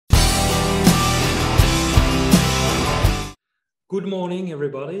Good morning,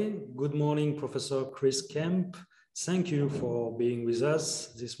 everybody. Good morning, Professor Chris Kemp. Thank you for being with us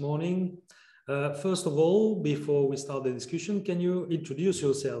this morning. First of all, before we start the discussion, can you introduce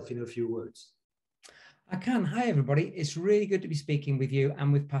yourself in a few words? I can. Hi, everybody. It's really good to be speaking with you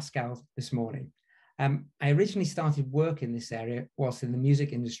and with Pascal this morning. I originally started work in this area whilst in the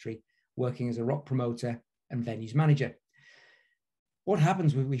music industry, working as a rock promoter and venues manager. What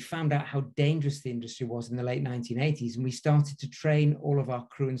happens was we found out how dangerous the industry was in the late 1980s, and we started to train all of our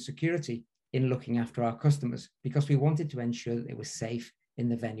crew and security in looking after our customers because we wanted to ensure that they were safe in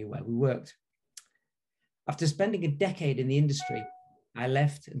the venue where we worked. After spending a decade in the industry, I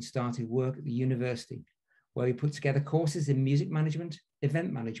left and started work at the university, where we put together courses in music management,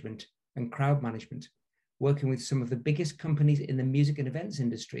 event management, and crowd management, working with some of the biggest companies in the music and events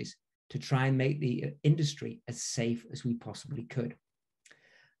industries to try and make the industry as safe as we possibly could.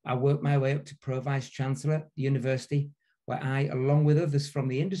 I worked my way up to Pro Vice Chancellor at the university, where I, along with others from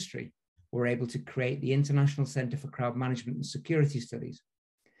the industry, were able to create the International Centre for Crowd Management and Security Studies.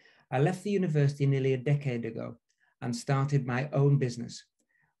 I left the university nearly a decade ago and started my own business,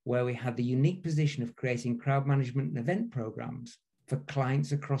 where we had the unique position of creating crowd management and event programs for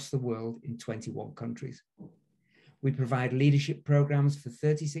clients across the world in 21 countries. We provide leadership programs for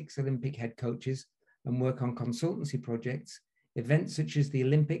 36 Olympic head coaches and work on consultancy projects, events such as the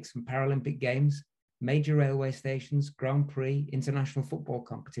Olympics and Paralympic Games, major railway stations, Grand Prix, international football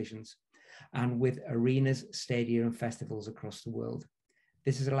competitions, and with arenas, stadia, and festivals across the world.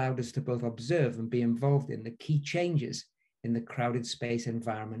 This has allowed us to both observe and be involved in the key changes in the crowded space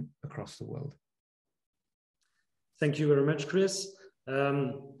environment across the world. Thank you very much, Chris.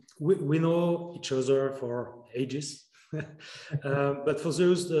 We know each other for ages, but for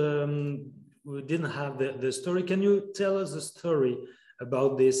those who didn't have the story, can you tell us the story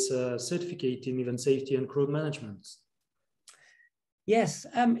about this certificate in event safety and crowd management? Yes,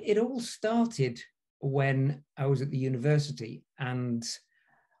 it all started when I was at the university, and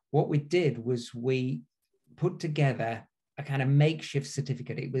what we did was we put together a kind of makeshift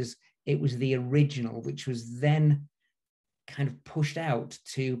certificate. It was the original, which was then kind of pushed out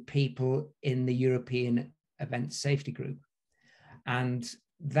to people in the European Event Safety Group. And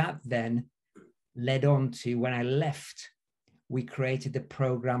that then led on to when I left, we created the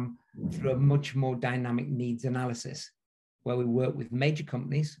program through a much more dynamic needs analysis, where we work with major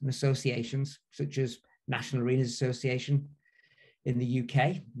companies and associations such as National Arenas Association in the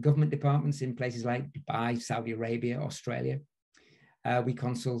UK, government departments in places like Dubai, Saudi Arabia, Australia. We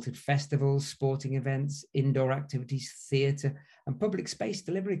consulted festivals, sporting events, indoor activities, theatre, and public space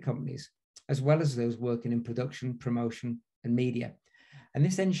delivery companies, as well as those working in production, promotion, and media. And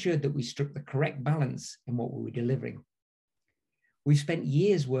this ensured that we struck the correct balance in what we were delivering. We spent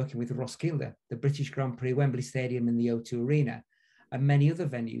years working with Roskilde, the British Grand Prix, Wembley Stadium, and the O2 Arena, and many other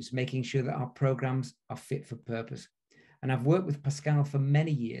venues, making sure that our programmes are fit for purpose. And I've worked with Pascal for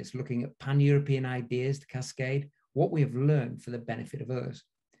many years, looking at pan-European ideas to cascade what we have learned for the benefit of others.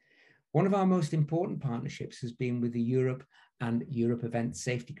 One of our most important partnerships has been with the Europe and Europe Event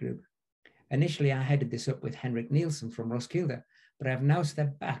Safety Group. Initially, I headed this up with Henrik Nielsen from Roskilde, but I've now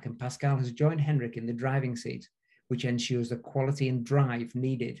stepped back and Pascal has joined Henrik in the driving seat, which ensures the quality and drive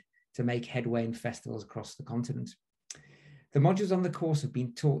needed to make headway in festivals across the continent. The modules on the course have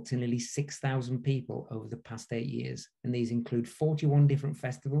been taught to nearly 6,000 people over the past 8 years, and these include 41 different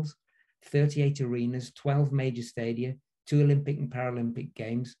festivals, 38 arenas, 12 major stadia, 2 Olympic and Paralympic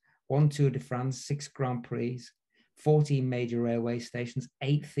Games, 1 Tour de France, 6 Grand Prix, 14 major railway stations,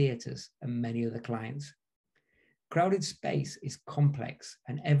 8 theatres, and many other clients. Crowded space is complex,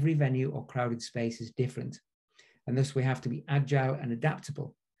 and every venue or crowded space is different, and thus we have to be agile and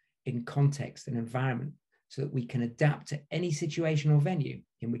adaptable in context and environment so that we can adapt to any situation or venue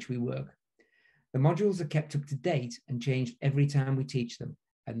in which we work. The modules are kept up to date and changed every time we teach them,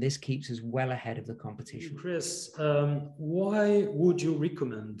 and this keeps us well ahead of the competition. Chris, why would you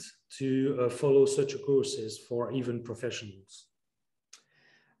recommend to follow such courses for even professionals?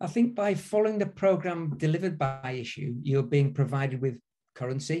 I think by following the program delivered by Issue, you're being provided with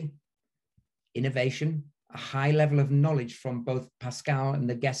currency, innovation, a high level of knowledge from both Pascal and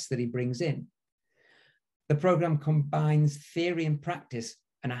the guests that he brings in. The program combines theory and practice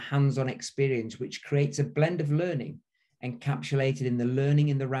and a hands-on experience, which creates a blend of learning encapsulated in the Learning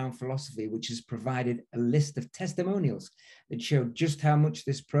in the Round philosophy, which has provided a list of testimonials that show just how much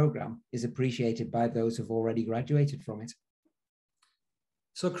this program is appreciated by those who have already graduated from it.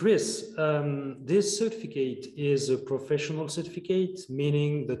 So Chris, this certificate is a professional certificate,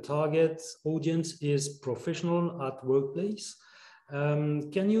 meaning the target audience is professional at workplace.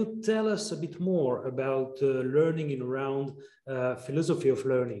 Can you tell us a bit more about learning in around philosophy of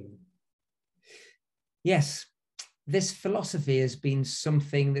learning? Yes, this philosophy has been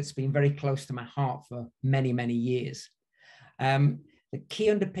something that's been very close to my heart for many, many years. The key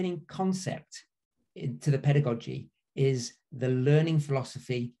underpinning concept to the pedagogy is the learning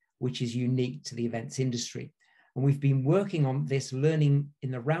philosophy, which is unique to the events industry. And we've been working on this learning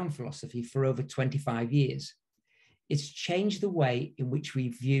in the round philosophy for over 25 years. It's changed the way in which we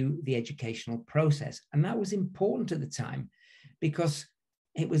view the educational process. And that was important at the time because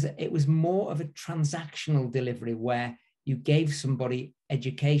it was more of a transactional delivery where you gave somebody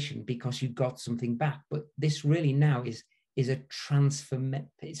education because you got something back. But this really now is a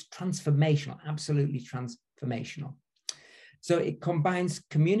it's transformational, absolutely transformational. So it combines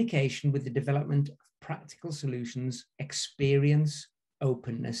communication with the development of practical solutions, experience,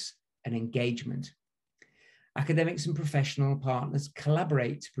 openness, and engagement. Academics and professional partners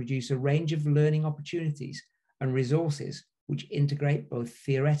collaborate to produce a range of learning opportunities and resources which integrate both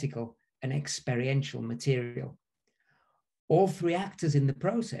theoretical and experiential material. All three actors in the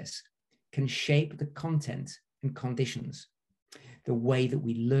process can shape the content and conditions, the way that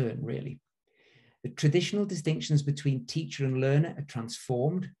we learn, really. The traditional distinctions between teacher and learner are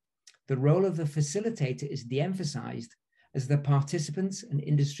transformed. The role of the facilitator is de-emphasized as the participants and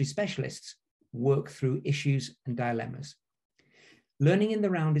industry specialists work through issues and dilemmas. Learning in the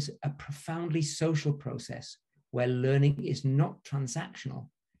round is a profoundly social process where learning is not transactional,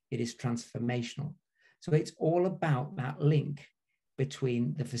 it is transformational. So it's all about that link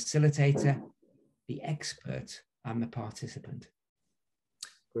between the facilitator, the expert, and the participant.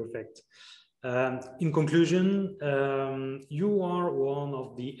 Perfect. In conclusion, you are one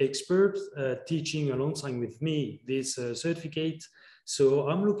of the experts teaching alongside with me this certificate. So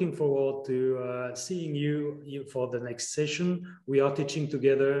I'm looking forward to seeing you for the next session. We are teaching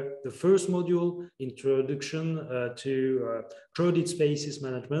together the first module, Introduction to Crowded Spaces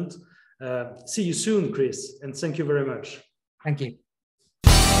Management. See you soon, Chris, and thank you very much. Thank you.